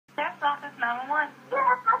office, 911.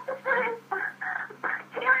 Yes, my sister is...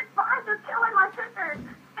 Terrance Barnes is killing my sister.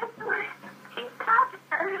 He's touching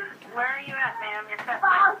her. Where are you at, ma'am? You're cut.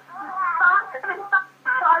 575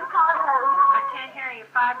 John Cobb Road. I can't hear you.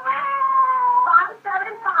 5 where?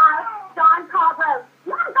 575 John Cobb Road.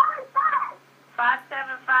 Yeah, go inside.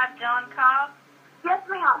 575 John Cobb? Yes,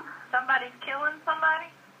 ma'am. Somebody's killing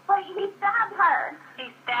somebody? Wait, he stabbed her.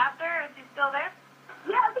 He stabbed her? Is he still there?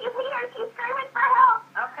 Yes, he's here. She's screaming for help.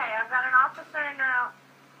 Okay, I've got an officer en route.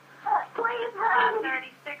 Please, hurry.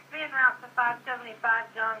 536 en route to 575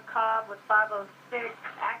 John Cobb with 506.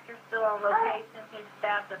 Actor still on location. He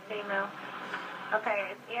stabbed a female. Okay,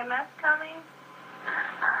 is EMS coming?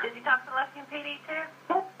 Did you talk to Lufkin PD too?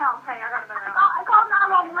 Yes, ma'am. Okay, I got them in route. I called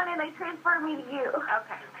 911 and they transferred me to you.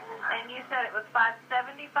 Okay. And you said it was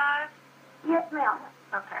 575? Yes, ma'am.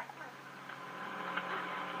 Okay.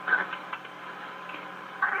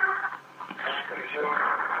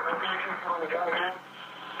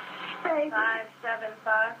 Baby.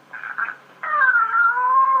 575.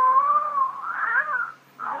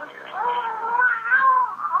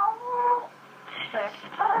 Okay.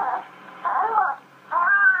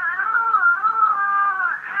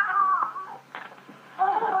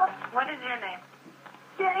 What is your name?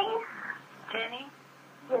 Jenny? Jenny?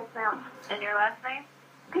 Yes, ma'am. And your last name?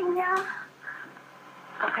 Piña?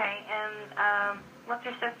 Okay, and what's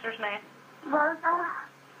your sister's name? Rosa?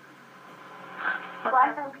 What's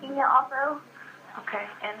Last her? name Piña also. Okay,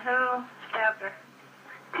 and who stabbed her?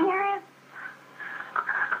 Terrance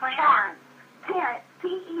Clarence? Barnes. Terrance.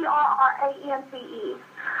 Terrance.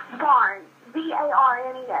 Barnes.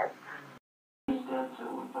 Barnes. He said to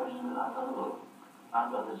a person that I thought, look, my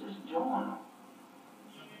brother's just join.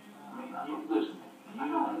 I mean, listen,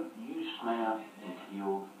 you snapped and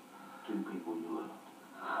killed 2 people you loved.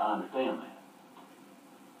 I understand that.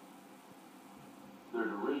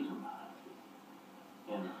 There's a reason behind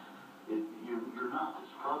it. And you're not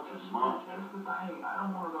this fucking monster. That's the thing. I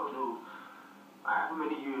don't want to go through how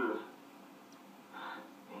many years.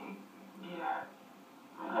 Yeah.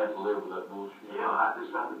 I have to live with that bullshit. Yeah, I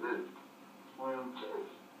decided that swim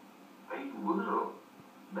chest, ate wood.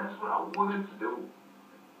 That's what I wanted to do.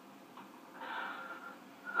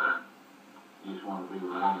 You just wanted to be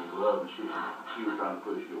with the woman you love, and she was trying to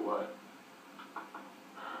push you away.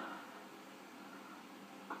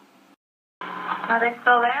 Are they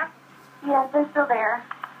still there? Yes, they're still there.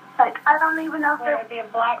 Like, I don't even know if There they're... would be a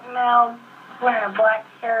black male wearing a black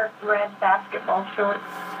shirt, red basketball shorts.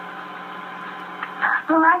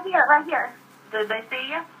 Right here, right here. Did they see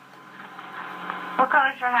you? What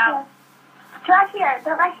color's your house? Yes. Right here.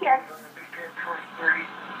 They're right here.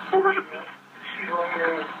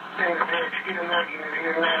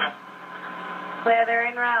 Yeah, they're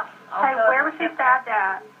en route. Hey, where was she stabbed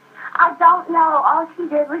at? I don't know. All she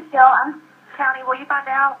did was yell, County, will you find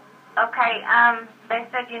out? Okay, they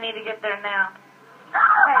said you need to get there now.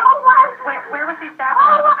 Hey, where was she stabbed at?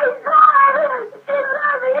 Oh, my God. She's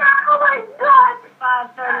over here. Oh, my God.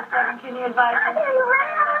 537, can you advise me? He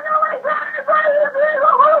ran. Oh, my God. I thought he was there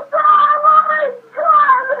the whole time. Oh, my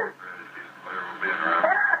God.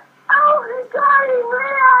 Oh, my God. He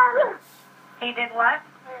ran. He did what?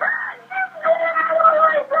 She ran. Oh,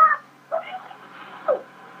 my God.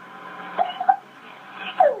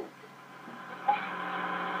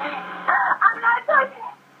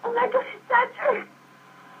 I'm not going to touch her.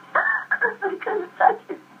 I'm not going to touch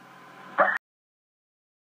her.